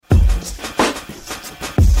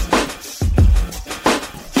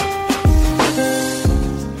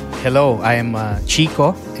Hello, I am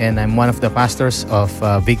Chico, and I'm one of the pastors of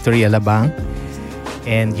Victory Alabang.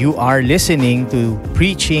 And you are listening to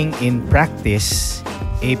Preaching in Practice,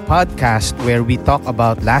 a podcast where we talk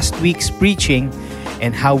about last week's preaching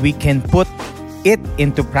and how we can put it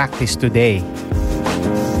into practice today.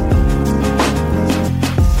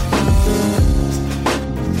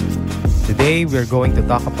 Today, we're going to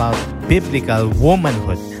talk about biblical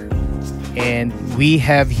womanhood. And we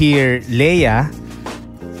have here Leah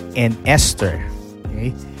and Esther.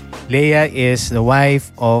 Okay? Leah is the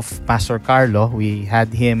wife of Pastor Carlo. We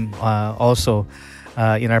had him also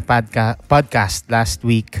in our podcast last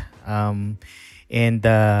week.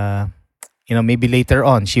 Maybe later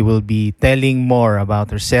on, she will be telling more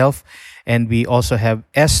about herself. And we also have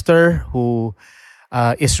Esther, who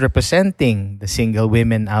is representing the single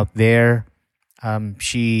women out there.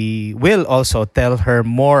 She will also tell her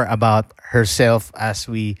more about herself as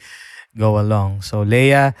we go along. So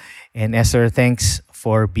Leah and Esther, thanks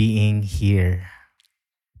for being here.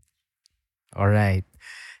 All right.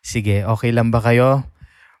 Sige, okay lang ba kayo?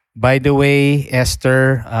 By the way,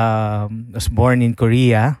 Esther was born in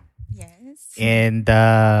Korea. Yes. And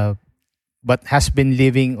but has been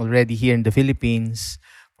living already here in the Philippines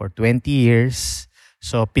for 20 years.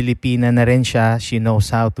 So Pilipina na rin siya. She knows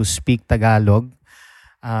how to speak Tagalog.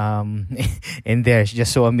 And there, it's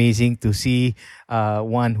just so amazing to see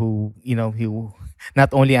one who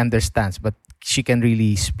not only understands, but she can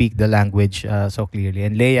really speak the language so clearly.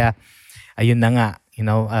 And Leah, ayun na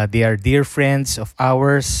nga, they are dear friends of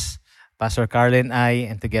ours, Pastor Carl and I,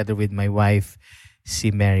 and together with my wife,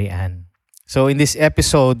 si Mary Ann. So in this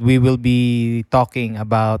episode, we will be talking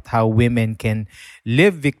about how women can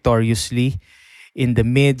live victoriously in the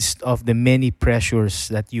midst of the many pressures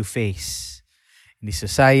that you face in the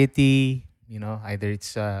society, either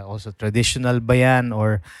it's also traditional bayan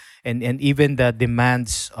or and even the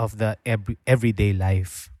demands of the everyday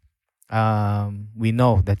life. We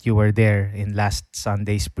know that you were there in last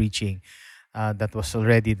Sunday's preaching. That was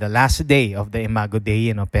already the last day of the Imago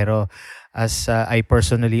Dei, pero as I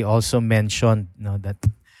personally also mentioned, that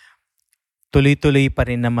tuloy-tuloy pa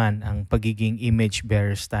rin naman ang pagiging image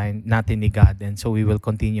bearers natin ni God. And so we will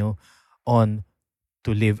continue on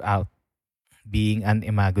to live out being an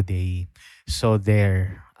Imago Dei. So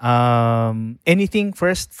there. Anything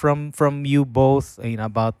first from you both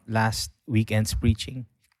about last weekend's preaching?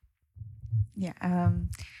 Yeah.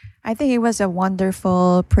 I think it was a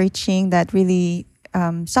wonderful preaching that really,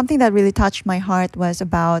 something that really touched my heart was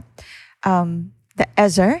about the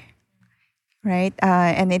Ezer, right?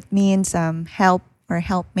 And it means help or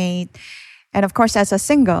helpmate. And of course, as a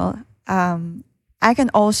single, I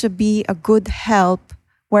can also be a good help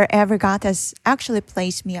wherever God has actually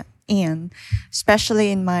placed me in,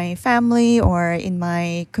 especially in my family or in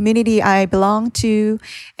my community I belong to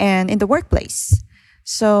and in the workplace.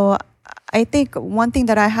 So I think one thing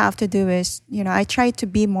that I have to do is, I try to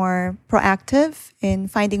be more proactive in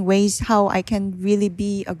finding ways how I can really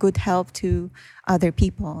be a good help to other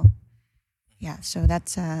people. Yeah, so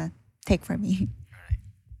that's a take for me.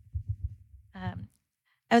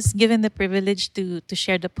 I was given the privilege to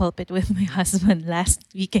share the pulpit with my husband last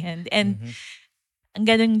weekend, and ang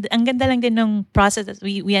ganda lang din ng process that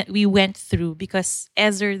we went through, because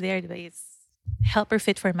Ezra there, diba, is helper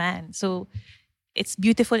fit for man. So it's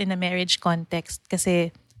beautiful in a marriage context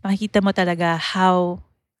kasi makikita mo talaga how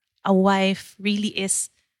a wife really is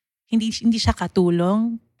hindi siya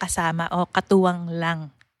katulong, kasama o katuwang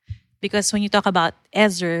lang. Because when you talk about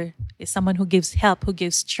Ezra, is someone who gives help, who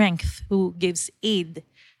gives strength, who gives aid,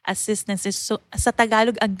 assistance. So sa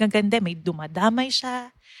Tagalog ang gaganda, may dumadamay siya,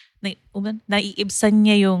 naiibsan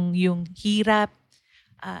niya yung hirap.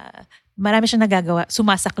 Marami siyang nagagawa.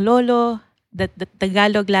 Sumasaklolo. The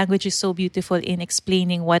Tagalog language is so beautiful in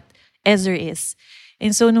explaining what Ezra is.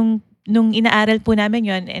 And so nung inaaral po namin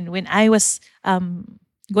yon, and when I was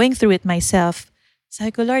going through it myself, sabi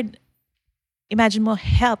ko, Lord, imagine mo,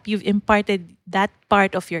 help. You've imparted that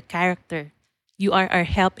part of your character. You are our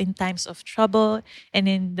help in times of trouble. And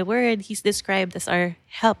in the word, he's described as our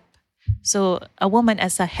help. So a woman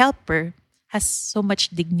as a helper has so much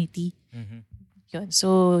dignity. Yun.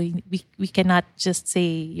 So we cannot just say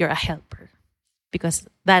you're a helper, because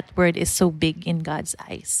that word is so big in God's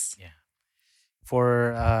eyes. Yeah.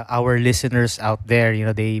 For our listeners out there,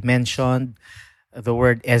 they mentioned the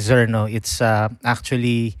word Ezer. It's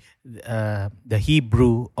actually the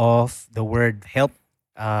Hebrew of the word help.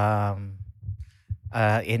 And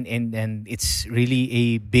it's really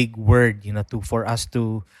a big word, for us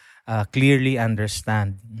to clearly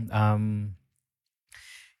understand.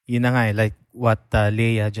 Yun na nga, like what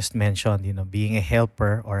Leah just mentioned, being a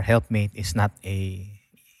helper or helpmate is not a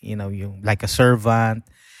you like a servant,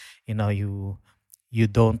 you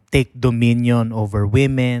don't take dominion over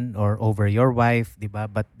women or over your wife, di ba?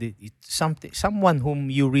 But it's someone whom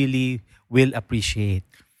you really will appreciate.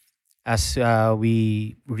 As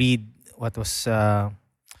we read what was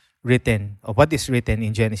written, or what is written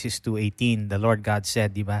in Genesis 2:18, the Lord God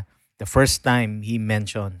said, di ba? The first time He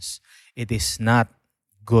mentions, it is not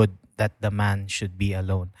good that the man should be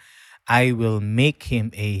alone. I will make him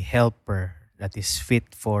a helper that is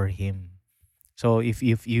fit for him. So if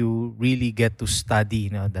you really get to study,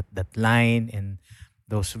 that line and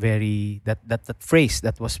those that phrase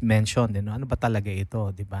that was mentioned, ano ba talaga ito,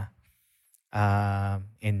 di ba?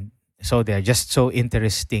 And so they're just so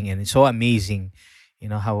interesting and so amazing,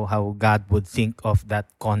 how God would think of that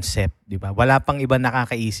concept, di ba? Wala pang iba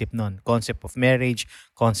nakakaisip nun. Concept of marriage,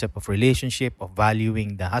 concept of relationship, of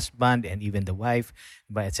valuing the husband and even the wife,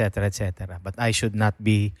 but et cetera, et cetera. But I should not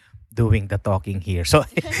be doing the talking here. So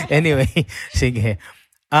anyway, sige.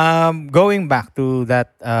 Going back to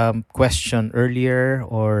that question earlier,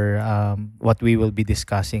 or what we will be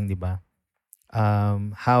discussing, di ba?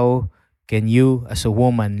 How can you as a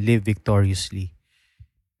woman live victoriously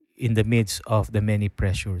in the midst of the many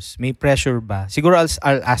pressures? May pressure ba? Siguro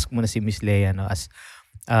I'll ask muna si Miss Leia, as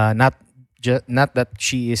not that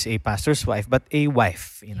she is a pastor's wife, but a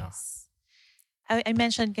wife, Yes. I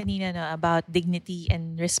mentioned kanina about dignity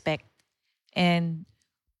and respect. And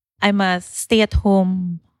I'm a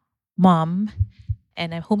stay-at-home mom,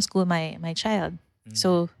 and I homeschool my child.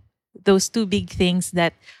 So those two big things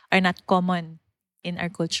that are not common in our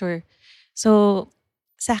culture. So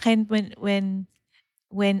sa akin, when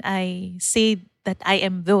I say that I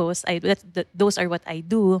am those, those are what I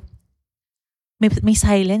do, may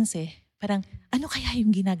silence eh. Parang, ano kaya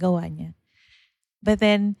yung ginagawa niya? But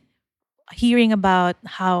then, hearing about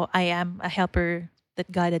how I am a helper that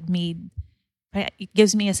God had made, it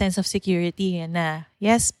gives me a sense of security. And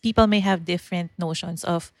yes, people may have different notions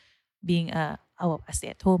of being a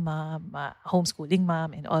stay-at-home mom, a homeschooling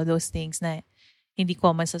mom, and all those things na hindi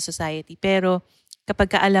common sa society. Pero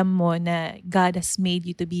kapag alam mo na God has made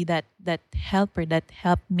you to be that helper, that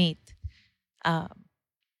helpmate,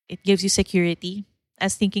 it gives you security.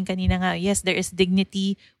 As thinking kanina nga, yes, there is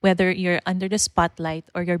dignity whether you're under the spotlight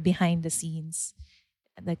or you're behind the scenes.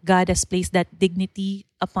 That God has placed that dignity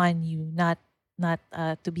upon you, not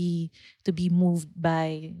to be moved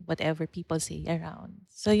by whatever people say around.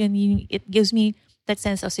 So it gives me that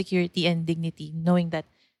sense of security and dignity, knowing that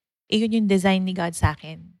yun yung design ni God sa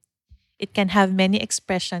akin. It can have many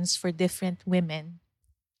expressions for different women.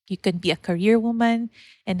 You can be a career woman,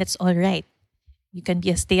 and that's all right. You can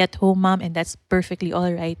be a stay-at-home mom, and that's perfectly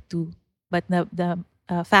all right too. But the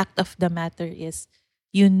fact of the matter is,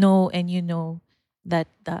 you know that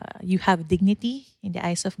you have dignity in the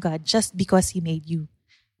eyes of God just because He made you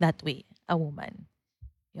that way, a woman.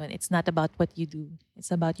 It's not about what you do.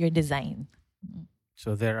 It's about your design.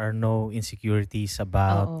 So there are no insecurities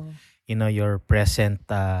about, Oo. your present,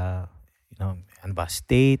 ano ba,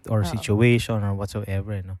 state or situation or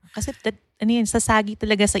whatsoever, Kasi sasagi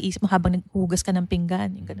talaga sa isip mo habang naghugas ka ng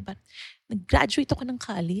pinggan. Yung ganun, parang, nag-graduate ako ng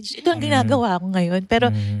college. Ito ang ginagawa ko ngayon. Pero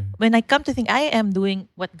when I come to think, I am doing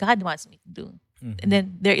what God wants me to do. And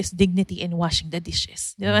then there is dignity in washing the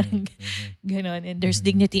dishes. Di ba? Ganon. And there's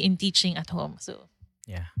dignity in teaching at home. So,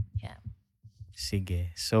 Yeah. yeah. Sige.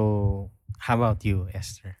 So, how about you,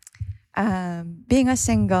 Esther? Being a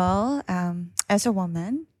single, as a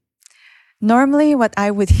woman, normally what I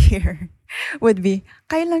would hear would be,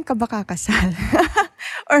 kailan ka ba kakasal?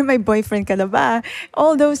 Or may boyfriend ka na ba?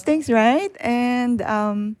 All those things, right? And,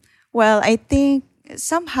 I think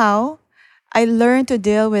somehow I learned to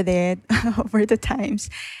deal with it over the times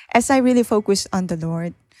as I really focus on the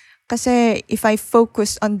Lord. Kasi if I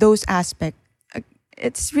focus on those aspects,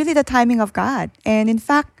 it's really the timing of God. And in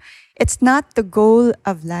fact, it's not the goal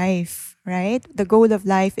of life, right? The goal of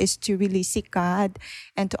life is to really seek God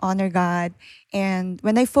and to honor God. And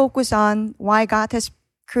when I focus on why God has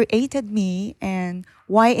created me and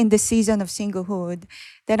why in the season of singlehood,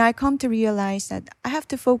 then I come to realize that I have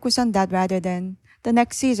to focus on that rather than the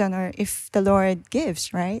next season or if the Lord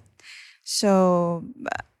gives, right? So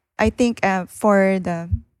I think for the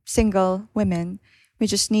single women, we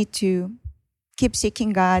just need to keep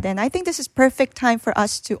seeking God. And I think this is perfect time for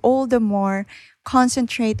us to all the more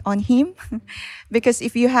concentrate on Him. Because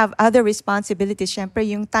if you have other responsibilities, syempre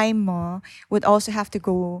yung time mo would also have to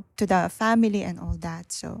go to the family and all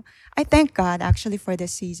that. So I thank God actually for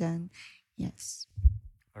this season. Yes.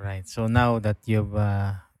 All right. So now that you've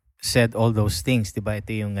said all those things, diba,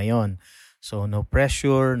 ito yung ngayon. So no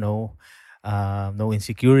pressure, no no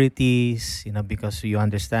insecurities, because you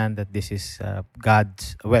understand that this is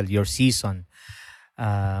God's, well, your season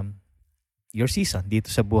dito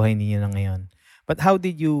sa buhay ninyo na ngayon. But how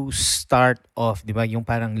did you start off, di ba? Yung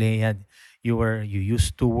parang Leia, you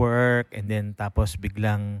used to work and then tapos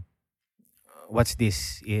biglang, what's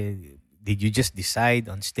this? Did you just decide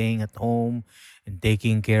on staying at home and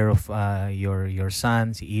taking care of your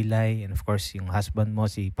son, si Eli, and of course yung husband mo,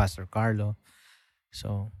 si Pastor Carlo?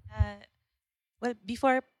 So, well,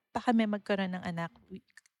 before pa kami magkaroon ng anak,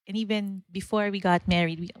 and even before we got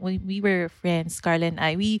married, we were friends, Carla and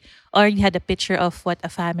I. We already had a picture of what a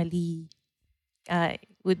family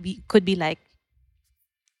could be like.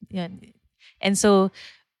 Yun. And so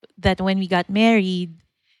that when we got married,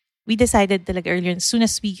 we decided talaga earlier, as soon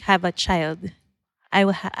as we have a child,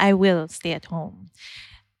 I will stay at home.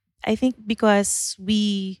 I think because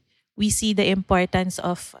we see the importance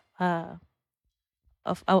of a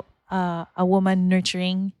woman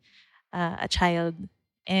nurturing a child,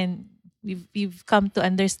 and we've come to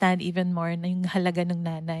understand even more na yung halaga ng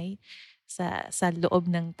nanay sa loob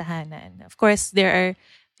ng tahanan. Of course,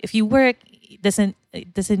 if you work, it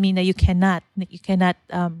doesn't mean that you cannot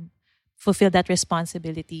fulfill that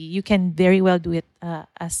responsibility. You can very well do it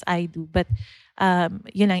as I do, but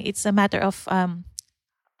yun lang, it's a matter of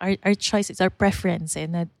our choice, it's our preference,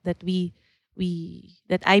 and that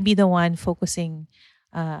I be the one focusing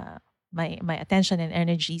my attention and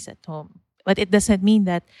energies at home. But it doesn't mean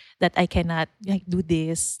that I cannot do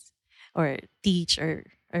this or teach or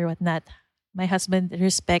whatnot. My husband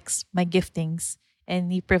respects my giftings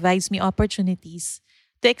and he provides me opportunities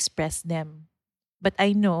to express them. But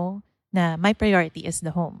I know na my priority is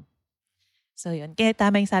the home. So yun. Kaya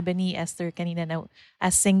tama yung sabi ni Esther kanina na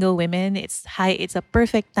as single women, it's a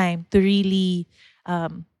perfect time to really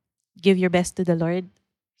give your best to the Lord.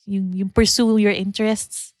 You pursue your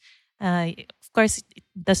interests. Of course, it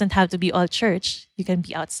doesn't have to be all church. You can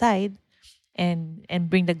be outside and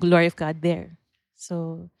bring the glory of God there.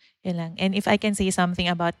 So, yun lang. And if I can say something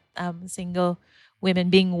about single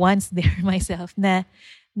women, being once there myself, na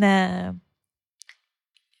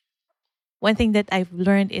one thing that I've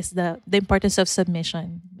learned is the importance of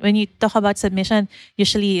submission. When you talk about submission,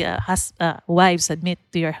 usually wives submit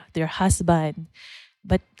to your husband.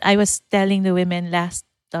 But I was telling the women last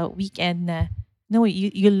weekend na, no,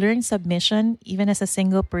 you learn submission even as a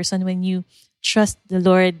single person when you trust the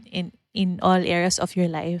Lord in all areas of your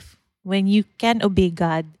life. When you can obey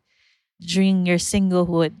God during your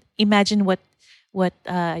singlehood, imagine what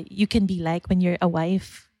you can be like when you're a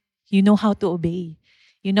wife. You know how to obey.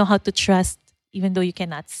 You know how to trust even though you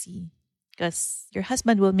cannot see. Because your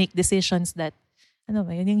husband will make decisions that,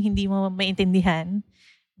 yun yung hindi mo maintindihan,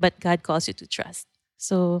 but God calls you to trust.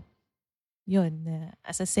 So, yun,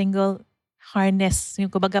 as a single, harness, yung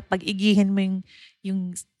kumbaga pag-igihin mo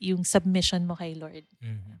yung submission mo kay Lord.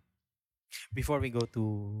 Mm-hmm. Before we go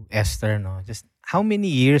to Esther, just how many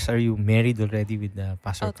years are you married already with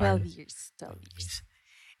Pastor Carlo? 12 years. 12 years.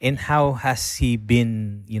 And how has he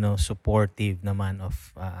been, supportive naman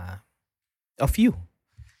of you?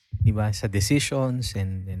 Diba? Sa decisions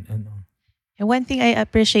and ano. And one thing I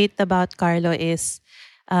appreciate about Carlo is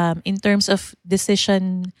in terms of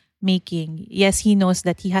decision making, yes, he knows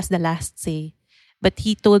that he has the last say. But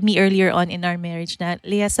he told me earlier on in our marriage that,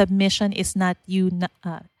 Leia, submission is not you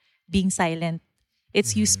being silent.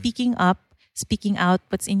 It's you speaking up, speaking out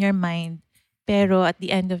what's in your mind. Pero at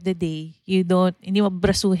the end of the day, hindi mo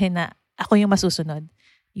brasuhin na ako yung masusunod.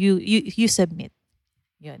 You submit.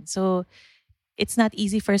 Yun. So it's not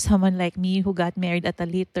easy for someone like me who got married at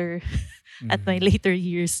at my later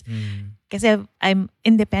years. Kasi I'm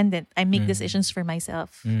independent. I make decisions for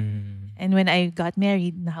myself. And when I got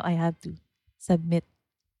married, now I have to submit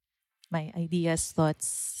my ideas,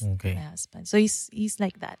 thoughts to my husband. So he's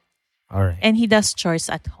like that. All right. And he does chores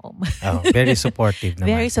at home. Very supportive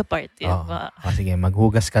naman. Very supportive. Sige,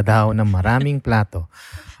 maghugas ka daw ng maraming plato.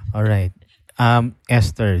 All right.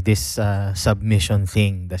 Esther, this submission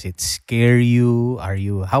thing, does it scare you?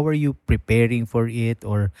 How are you preparing for it?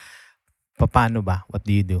 Or paano ba? What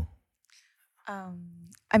do you do?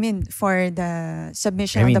 For the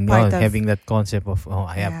submission on the part of having that concept of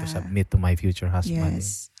I have to submit to my future husband.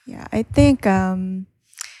 Yes. Yeah. I think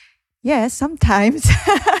yes, sometimes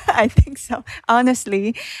I think so,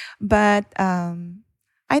 honestly. But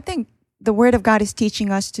I think the Word of God is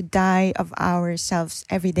teaching us to die of ourselves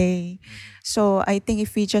every day. So I think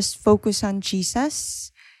if we just focus on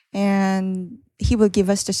Jesus, and He will give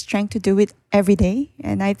us the strength to do it every day.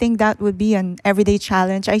 And I think that would be an everyday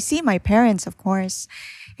challenge. I see my parents, of course,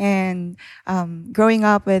 and growing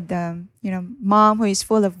up with mom who is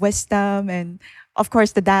full of wisdom and of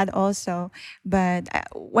course, the dad also. But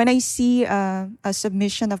when I see a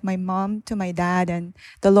submission of my mom to my dad, and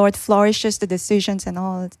the Lord flourishes the decisions and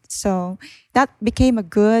all, so that became a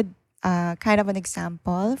good kind of an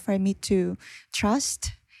example for me to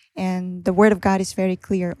trust. And the Word of God is very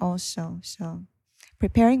clear also. So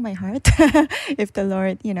preparing my heart if the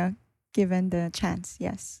Lord, given the chance.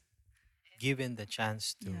 Yes. Given the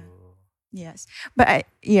chance to Yes. But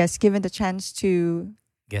yes, given the chance to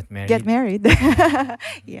get married. get married.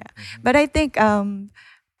 Yeah. But I think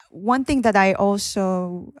one thing that I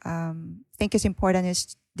also think is important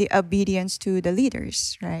is the obedience to the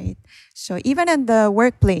leaders, right? So even in the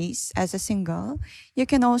workplace as a single, you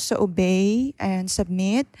can also obey and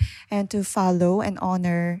submit and to follow and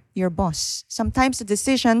honor your boss. Sometimes the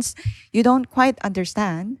decisions you don't quite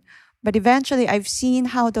understand, but eventually I've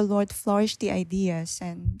seen how the Lord flourished the ideas.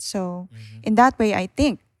 And so in that way, I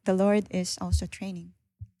think the Lord is also training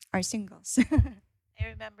our singles. I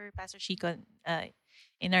remember Pastor Chico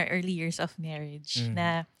in our early years of marriage Mhm.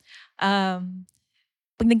 na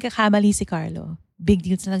pag nagkakamali si Carlo, big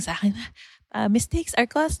deal na lang sa akin. Mistakes are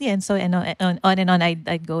costly, and so and on and on.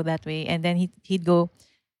 I'd go that way, and then he'd go,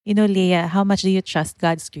 Leah, how much do you trust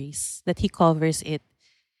God's grace that He covers it?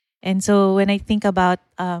 And so when I think about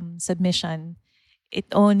submission, it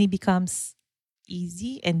only becomes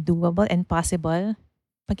easy and doable and possible.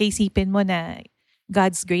 Pagkaisipin mo na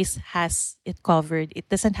God's grace has it covered. It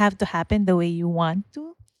doesn't have to happen the way you want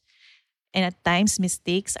to. And at times,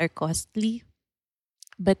 mistakes are costly.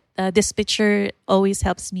 But this picture always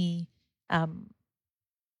helps me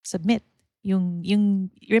submit. You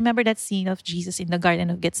remember that scene of Jesus in the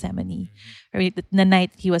Garden of Gethsemane, right? The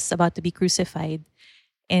night he was about to be crucified.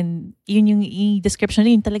 And yun yung description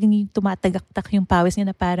yun talagang yung tumatagaktak yung pawis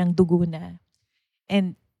niya na parang dugo na.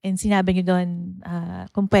 And sinabi niyo doon,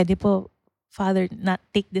 kung pwede po, Father, not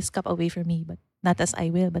take this cup away from me, but not as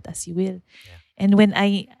I will, but as you will. Yeah. And when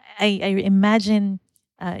I imagine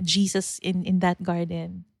Jesus in that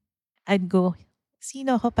garden, I'd go,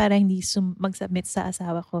 sino ako para hindi mag-submit sa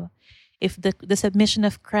asawa ko? If the submission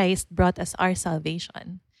of Christ brought us our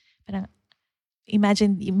salvation, parang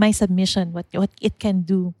imagine my submission, what it can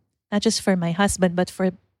do, not just for my husband, but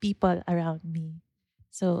for people around me.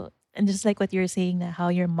 So, and just like what you're saying, na how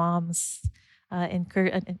your mom's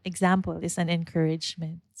an example is an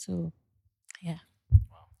encouragement. So, yeah.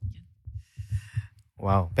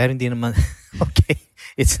 Wow. Pero hindi naman, okay.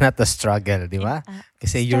 It's not a struggle, di ba?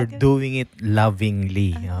 Kasi you're doing it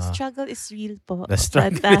lovingly. Struggle is real po. The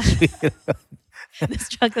struggle but, is real. the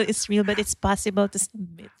struggle is real, but it's possible to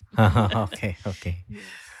submit. Okay.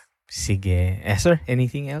 Sige. Esther,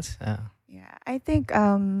 anything else? Yeah, I think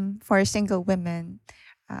for single women,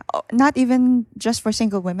 not even just for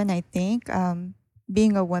single women, I think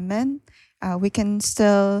being a woman, we can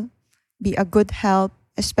still be a good help,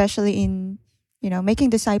 especially in making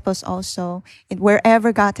disciples also in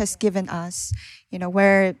wherever God has given us,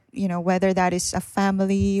 whether that is a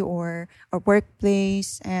family or a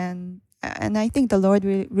workplace, and I think the Lord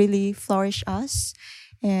will really flourish us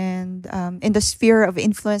and in the sphere of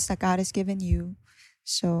influence that God has given you.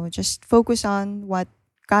 So just focus on what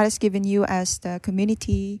God has given you as the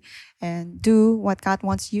community and do what God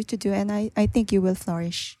wants you to do, and I think you will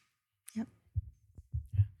flourish. Yep.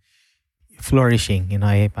 Flourishing,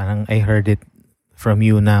 I heard it from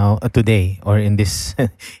you now today or in this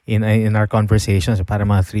in our conversations para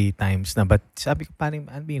mga 3 times na, but sabi ko parang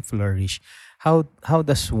being flourish, how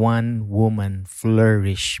does one woman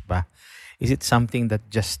flourish ba? Is it something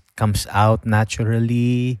that just comes out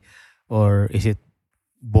naturally, or is it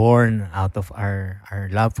born out of our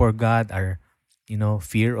love for God, our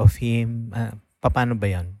fear of Him? Paano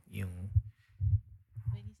ba yan?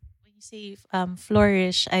 When you say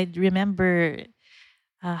flourish, I remember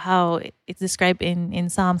how it's described in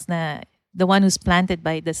Psalms na the one who's planted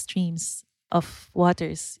by the streams of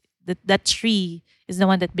waters, that tree is the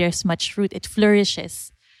one that bears much fruit. It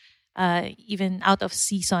flourishes even out of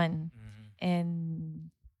season. And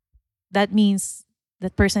that means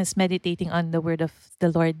that person is meditating on the word of the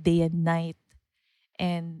Lord day and night.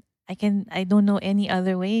 And I don't know any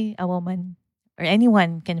other way a woman or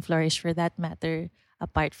anyone can flourish for that matter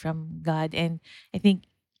apart from God. And I think,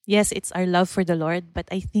 yes, it's our love for the Lord, but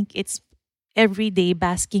I think it's every day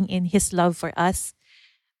basking in His love for us,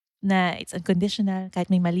 na it's unconditional, kahit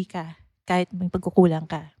may mali ka, kahit may pagkukulang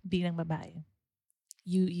ka bilang babae.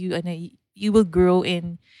 You will grow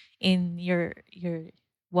in your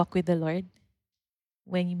walk with the Lord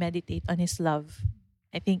when you meditate on His love.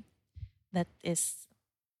 I think that is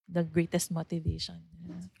the greatest motivation.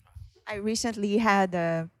 I recently had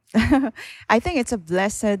I think it's a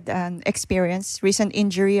blessed experience, recent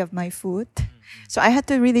injury of my foot. So I had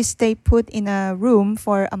to really stay put in a room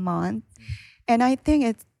for a month. And I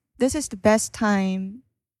think this is the best time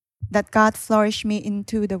that God flourished me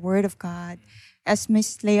into the Word of God. As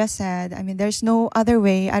Miss Leah said, I mean, there's no other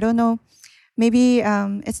way. I don't know. Maybe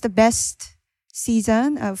it's the best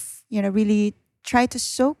season of, really try to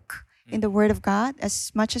soak in the Word of God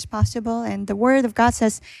as much as possible. And the Word of God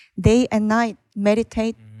says, day and night,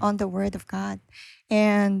 meditate on the Word of God.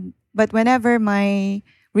 But whenever my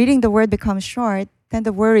reading the Word becomes short, then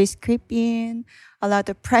the worries creep in, a lot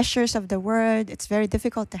of pressures of the Word. It's very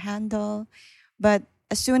difficult to handle. But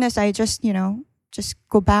as soon as I just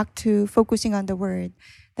go back to focusing on the Word,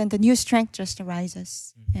 then the new strength just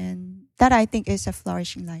arises. And that, I think, is a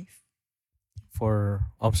flourishing life.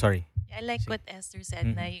 Sorry. I like what Esther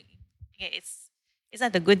said. It's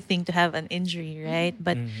not a good thing to have an injury, right?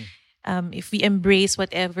 But if we embrace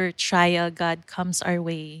whatever trial God comes our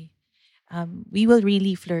way, we will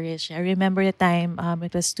really flourish. I remember the time,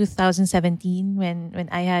 it was 2017 when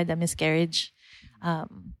I had a miscarriage. There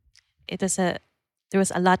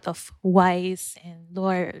was a lot of whys and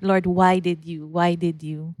Lord, why did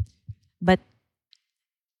you? But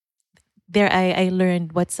there I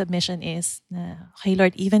learned what submission is. Okay,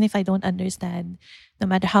 Lord, even if I don't understand, no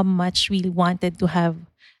matter how much we wanted to have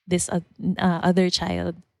this other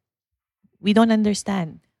child, we don't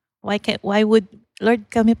understand. Why would Lord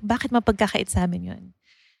bakit mapagkakait sa amin yun?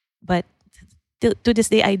 But to this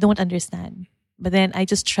day, I don't understand. But then I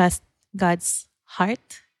just trust God's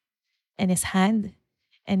heart and His hand,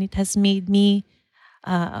 and it has made me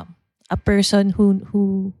a person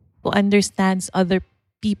who understands other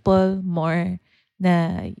people more.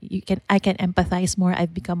 I can empathize more.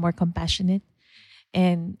 I've become more compassionate,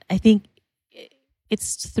 and I think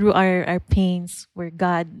it's through our pains where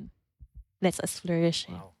God lets us flourish.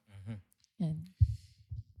 Wow. And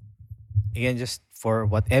Again, just for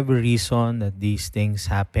whatever reason that these things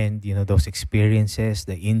happened, those experiences,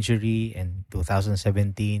 the injury in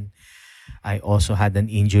 2017. I also had an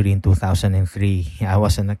injury in 2003. I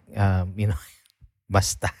was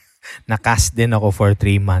basta. Nakas din ako for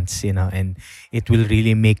 3 months, and it will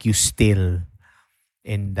really make you still.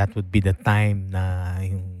 And that would be the time na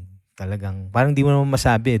yung talagang, parang di mo naman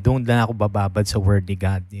masabi, doon lang ako bababad sa word ni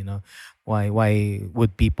God, Why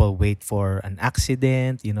would people wait for an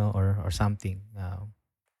accident, or something?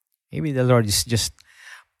 Maybe the Lord is just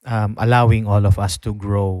allowing all of us to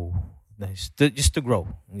grow, just to grow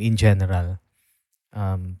in general,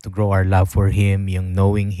 to grow our love for Him, yung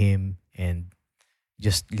knowing Him, and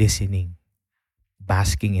just listening,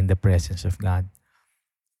 basking in the presence of God.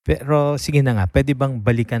 Pero sige na nga, pwede bang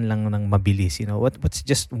balikan lang ng mabilis? What's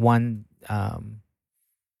just one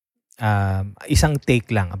isang take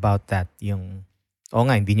lang about that, yung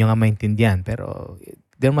hindi nyo nga maintindihan, pero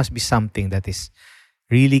there must be something that is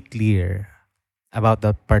really clear about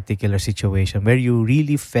that particular situation where you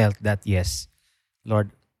really felt that, yes, Lord,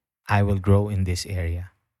 I will grow in this area.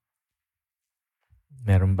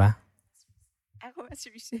 Meron ba?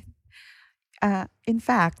 In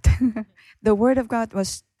fact, the Word of God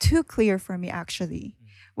was too clear for me, actually.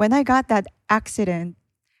 When I got that accident,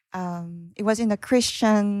 it was in a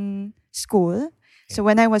Christian school. So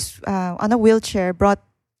when I was on a wheelchair brought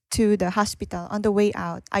to the hospital, on the way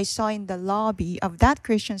out, I saw in the lobby of that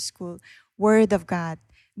Christian school, Word of God,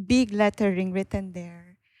 big lettering written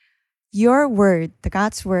there. Your word, the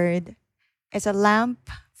God's word, is a lamp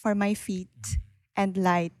for my feet and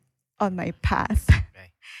light on my path.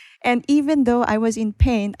 Okay. And even though I was in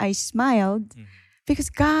pain, I smiled because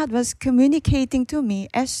God was communicating to me,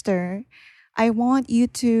 Esther, I want you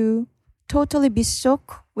to totally be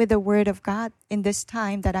soaked with the Word of God in this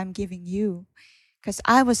time that I'm giving you. Because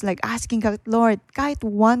I was like asking God, Lord, kahit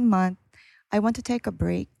 1 month, I want to take a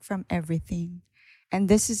break from everything. And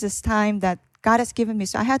this is this time that God has given me.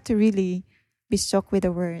 So I had to really be soaked with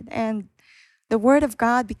the Word. And the Word of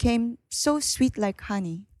God became so sweet like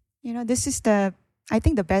honey. This is I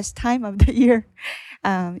think the best time of the year.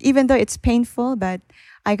 Even though it's painful, but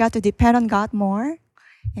I got to depend on God more.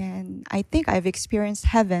 And I think I've experienced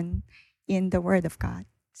heaven in the Word of God.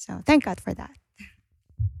 So thank God for that.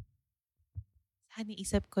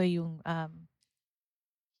 Isip ko yung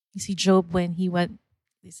si Job when he went,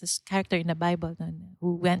 this is character in the Bible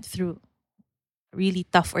who went through a really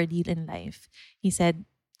tough ordeal in life. He said,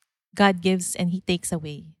 God gives and He takes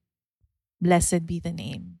away. Blessed be the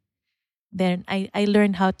name. Then I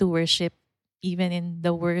learned how to worship even in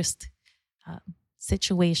the worst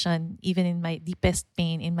situation, even in my deepest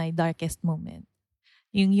pain, in my darkest moment.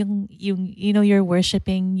 You're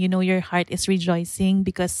worshiping, your heart is rejoicing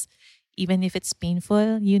because Even if it's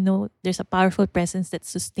painful, you know there's a powerful presence that's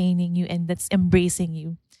sustaining you and that's embracing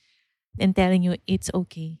you and telling you it's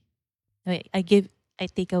okay. I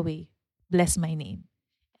take away, bless my name.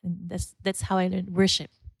 And that's how I learned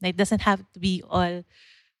worship. It doesn't have to be all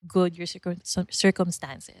good your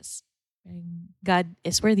circumstances. And God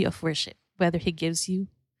is worthy of worship, whether He gives you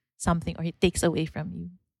something or He takes away from you.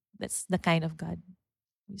 That's the kind of God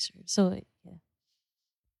we serve. So yeah.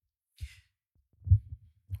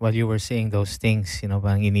 While you were saying those things,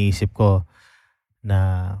 parang iniisip ko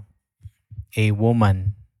na a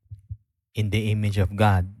woman in the image of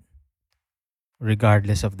God,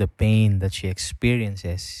 regardless of the pain that she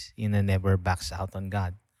experiences, never backs out on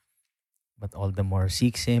God. But all the more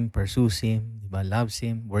seeks Him, pursues Him, loves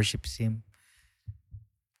Him, worships Him.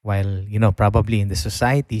 While, probably in the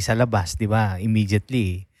society, sa labas,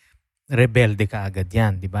 immediately, rebelde ka agad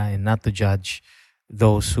yan, And not to judge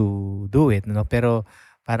those who do it, pero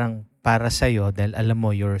parang para sa'yo, dahil alam mo,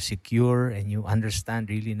 you're secure and you understand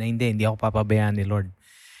really na hindi ako papabayaan ni Lord.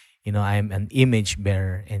 I'm an image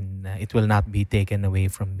bearer and it will not be taken away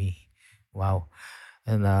from me. Wow.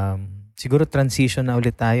 And siguro transition na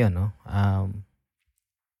ulit tayo, no?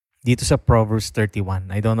 Dito sa Proverbs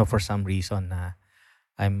 31, I don't know for some reason na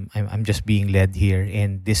I'm just being led here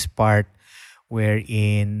in this part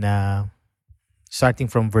wherein starting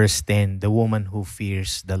from verse 10, the woman who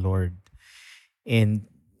fears the Lord. And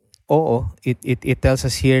it tells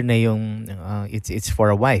us here na yung it's for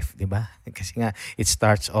a wife, di ba? Kasi nga it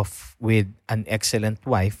starts off with an excellent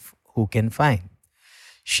wife who can find.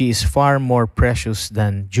 She is far more precious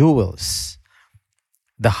than jewels.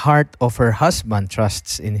 The heart of her husband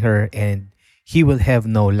trusts in her, and he will have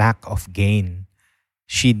no lack of gain.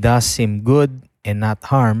 She does him good and not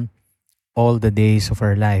harm all the days of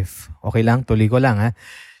her life. Okay lang, tuloy ko lang ha.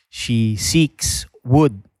 She seeks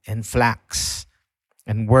wood and flax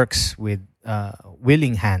and works with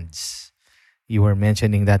willing hands. You were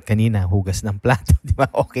mentioning that kanina, hugas ng plato, di ba?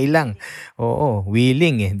 Okay lang. Oo,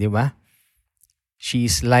 willing di ba? She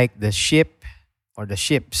is like the ship or the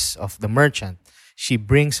ships of the merchant. She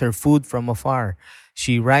brings her food from afar.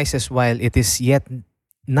 She rises while it is yet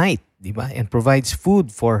night, di ba? And provides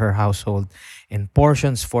food for her household and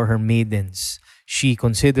portions for her maidens. She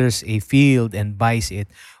considers a field and buys it.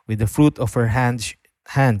 With the fruit of her hands,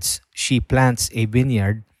 she plants a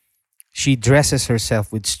vineyard. She dresses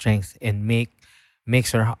herself with strength and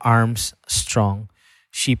makes her arms strong.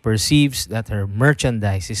 She perceives that her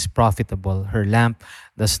merchandise is profitable. Her lamp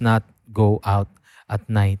does not go out at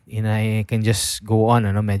night. And I can just go on,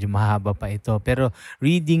 medyo mahaba pa ito. Pero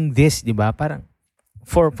reading this, di ba, parang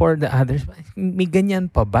for the others, may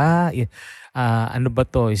ganyan pa ba? Ano ba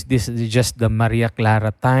to? Is this just the Maria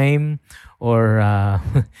Clara time? Or,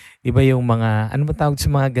 di ba yung mga, ano ba tawag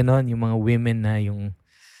sa mga ganon? Yung mga women na yung,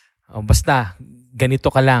 basta,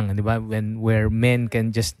 ganito ka lang, di ba? Where men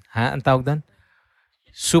can just, ang tawag doon?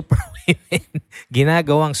 Super women.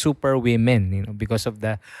 Ginagawang super women, because of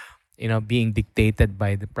the, being dictated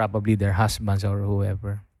by probably their husbands or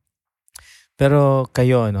whoever. Pero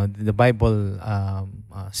kayo, the Bible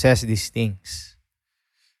says these things.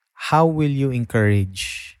 How will you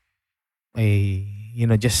encourage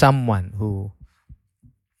just someone who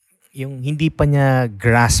yung hindi pa niya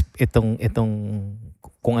grasp itong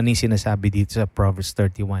kung ano yung sinasabi dito sa Proverbs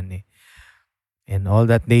 31 And all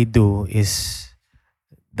that they do is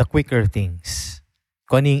the quicker things.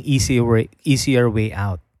 Kung ano yung easier way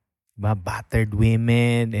out. Diba? Battered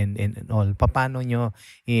women and all. Paano nyo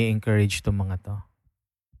i-encourage itong mga to?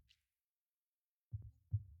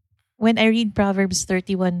 When I read Proverbs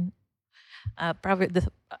 31,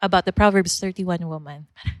 about the Proverbs 31 woman,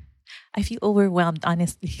 I feel overwhelmed,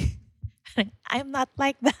 honestly. I'm not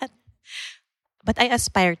like that. But I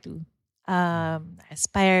aspire to. I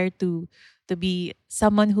aspire to be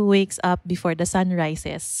someone who wakes up before the sun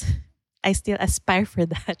rises. I still aspire for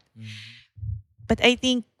that. Mm-hmm. But I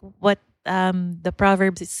think what the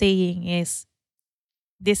Proverbs is saying is,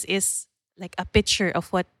 this is like a picture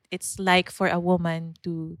of what it's like for a woman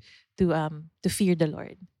to fear the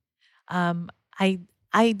Lord.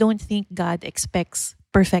 I don't think God expects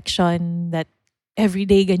perfection, that every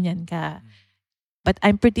day ganyan ka. But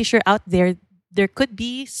I'm pretty sure out there could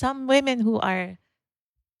be some women who are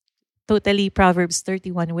totally Proverbs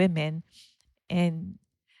 31 women.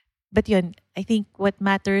 But yun, I think what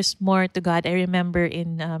matters more to God, I remember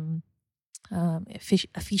in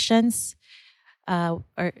Ephesians,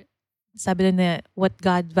 or sabi na what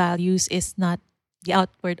God values is not the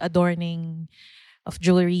outward adorning of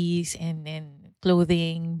jewelries and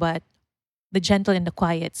clothing, but the gentle and the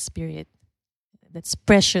quiet spirit. That's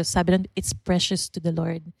precious. Sabi na, it's precious to the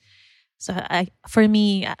Lord. So for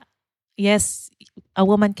me, yes, a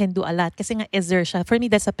woman can do a lot. Kasi nga Ezer siya. For me,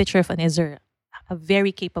 that's a picture of an Ezer. A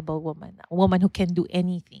very capable woman. A woman who can do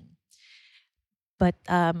anything. But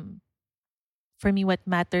for me, what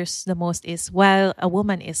matters the most is while a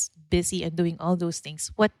woman is busy and doing all those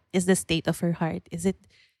things, what is the state of her heart? Is it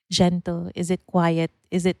gentle? Is it quiet?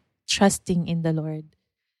 Is it trusting in the Lord?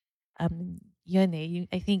 Yun eh.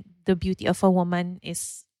 I think the beauty of a woman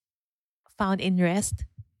is found in rest,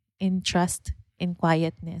 in trust, in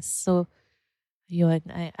quietness. So, yun.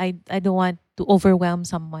 I don't want to overwhelm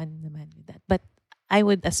someone naman with that. But I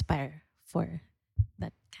would aspire for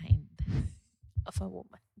that kind of a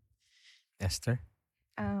woman. Esther?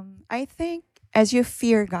 I think as you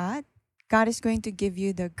fear God, God is going to give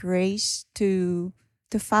you the grace to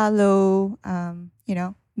follow,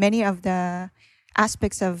 many of the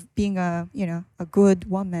aspects of being a good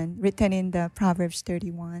woman written in the Proverbs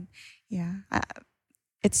 31. Yeah,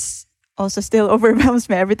 it's also still overwhelms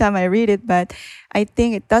me every time I read it, but I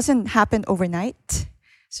think it doesn't happen overnight.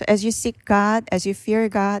 So as you seek God, as you fear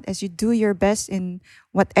God, as you do your best in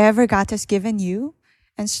whatever God has given you,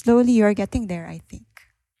 and slowly you're getting there, I think.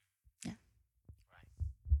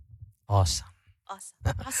 Awesome. Awesome.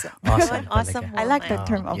 Awesome. Awesome Awesome talaga. I like that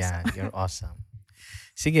term Oh, also. yeah, you're awesome.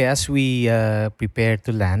 Sige, as we prepare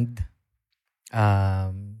to land,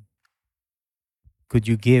 could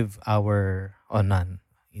you give our,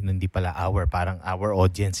 hindi pala our, parang our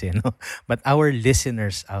audience, no? But our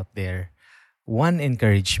listeners out there, one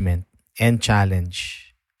encouragement and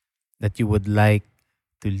challenge that you would like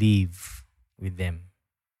to leave with them?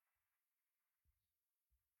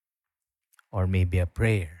 Or maybe a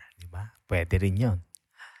prayer, di ba? Pwede rin yun.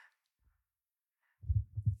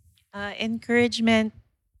 Encouragement.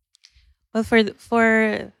 Well,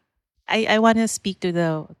 I want to speak to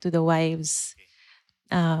the wives.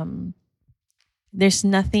 There's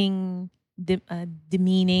nothing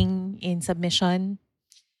demeaning in submission,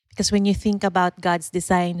 because when you think about God's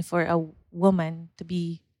design for a woman to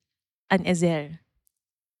be an Ezer,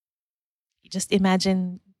 just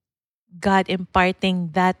imagine God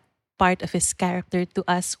imparting that part of His character to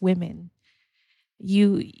us women.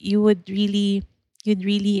 You'd really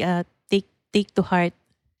take to heart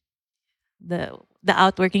the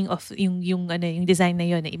outworking of yung design na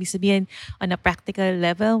yun. Ibig sabihin, on a practical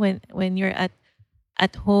level, when you're at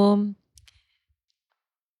home,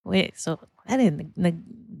 so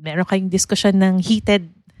meron kayong discussion ng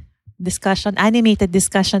animated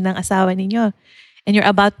discussion ng asawa ninyo, and you're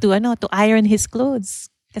about to iron his clothes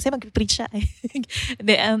kasi mag-preach siya.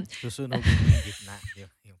 Susunogin yung gitna.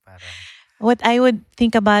 Yung parang, What I would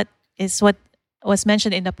think about is what was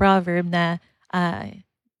mentioned in the proverb na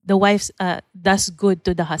the wife does good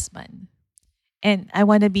to the husband. And I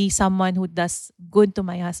want to be someone who does good to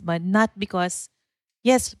my husband, not because,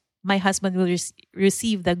 yes, my husband will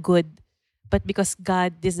receive the good, but because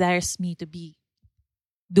God desires me to be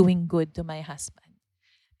doing good to my husband.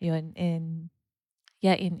 Yun. And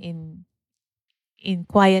yeah, in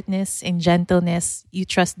quietness, in gentleness, you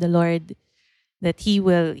trust the Lord that He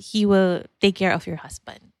will take care of your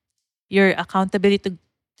husband. Your accountability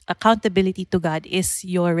to God is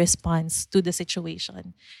your response to the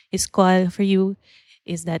situation. His call for you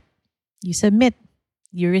is that you submit,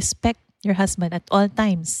 you respect your husband at all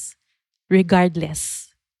times,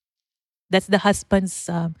 regardless. That's the husband's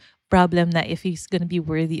problem, na if he's going to be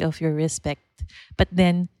worthy of your respect. But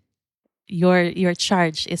then your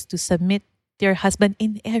charge is to submit to your husband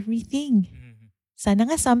in everything. Sana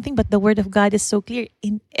nga something, but the word of God is so clear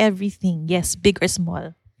in everything. Yes, big or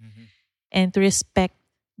small. And to respect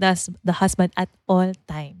the husband at all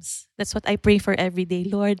times. That's what I pray for every day.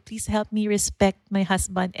 Lord, please help me respect my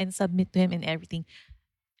husband and submit to him in everything.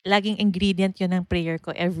 Laging ingredient yun ng prayer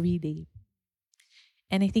ko every day.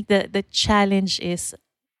 And I think the challenge is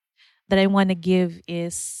that I want to give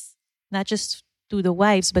is not just to the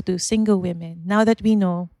wives, but to single women. Now that we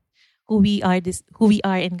know who we are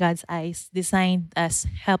in God's eyes, designed as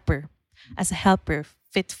a helper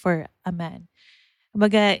fit for a man.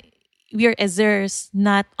 Kumbaga, we are Ezers,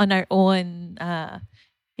 not on our own,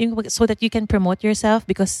 so that you can promote yourself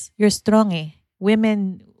because you're strong eh.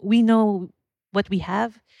 Women, we know what we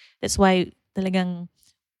have. That's why talagang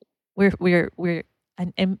we're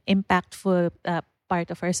an impactful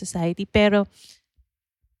part of our society. Pero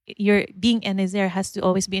being an Ezer has to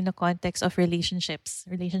always be in the context of relationship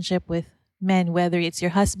with men, whether it's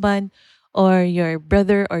your husband or your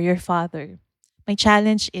brother or your father. My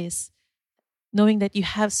challenge is knowing that you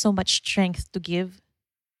have so much strength to give,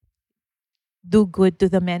 do good to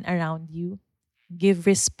the men around you, give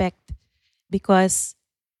respect, because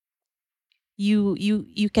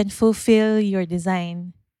you can fulfill your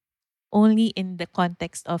design only in the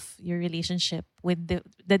context of your relationship with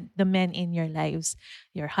the men in your lives,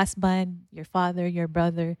 your husband, your father, your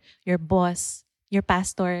brother, your boss, your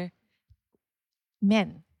pastor.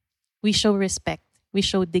 Men, we show respect, we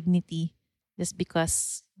show dignity just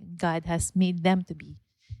because God has made them to be.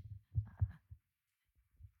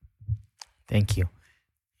 Thank you.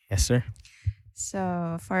 Yes, sir.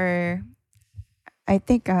 So I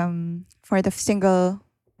think for the single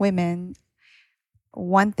women,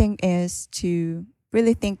 one thing is to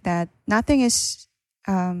really think that nothing is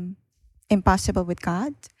impossible with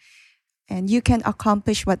God, and you can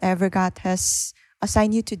accomplish whatever God has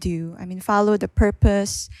assigned you to do. I mean, follow the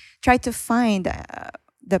purpose. Try to find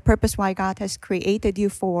the purpose why God has created you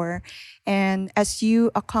for, and as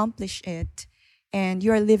you accomplish it, and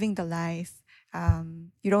you are living the life,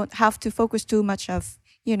 you don't have to focus too much of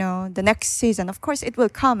the next season. Of course, it will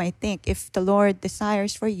come. I think if the Lord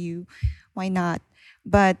desires for you, why not?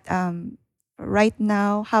 But right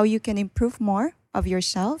now, how you can improve more of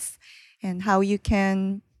yourself, and how you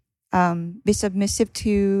can be submissive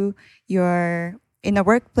to in a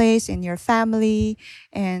workplace, in your family,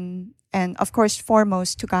 and of course,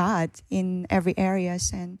 foremost to God in every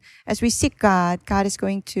areas. And as we seek God, God is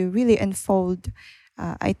going to really unfold,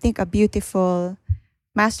 I think, a beautiful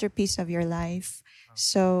masterpiece of your life.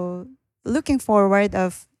 So looking forward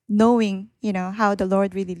of knowing, how the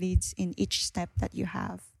Lord really leads in each step that you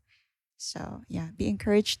have. So yeah, be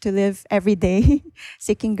encouraged to live every day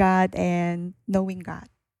seeking God and knowing God.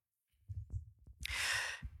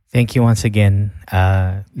 Thank you once again,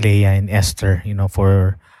 Leah and Esther,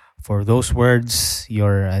 for those words.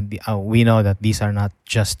 We know that these are not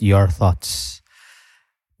just your thoughts,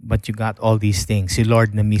 but you got all these things. Si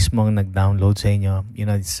Lord na mismo ang nag-download sa inyo.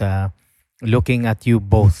 It's looking at you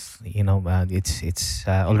both. It's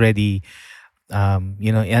already an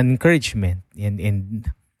encouragement,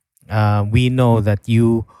 and we know that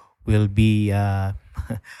you will be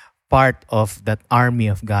part of that army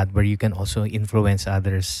of God, where you can also influence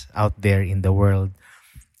others out there in the world.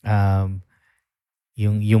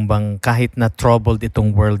 Yung bang kahit na troubled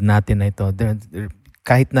itong world natin na ito,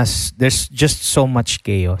 kahit na there's just so much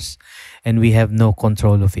chaos, and we have no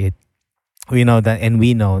control of it. We know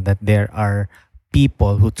that there are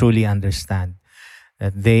people who truly understand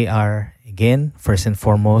that they are, again, first and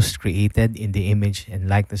foremost, created in the image and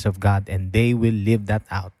likeness of God, and they will live that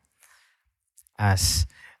out as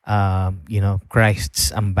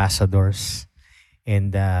Christ's ambassadors.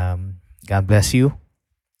 And God bless you.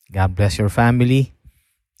 God bless your family.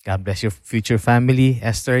 God bless your future family,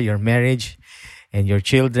 Esther, your marriage, and your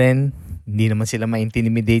children. Hindi naman sila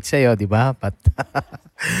ma-intimidate sa'yo, di ba? But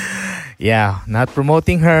yeah, not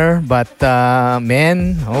promoting her, but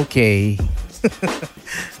men, okay.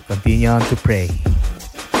 Continue on to pray.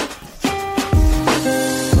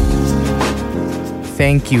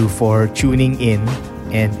 Thank you for tuning in.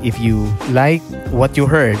 And if you like what you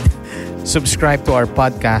heard, subscribe to our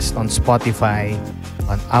podcast on Spotify,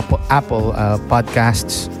 on Apple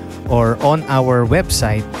Podcasts, or on our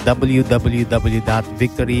website,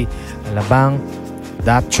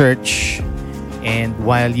 www.victoryalabang.church. And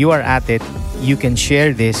while you are at it, you can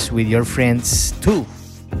share this with your friends too,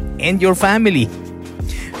 and your family.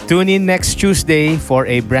 Tune in next Tuesday for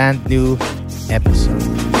a brand new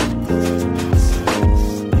episode.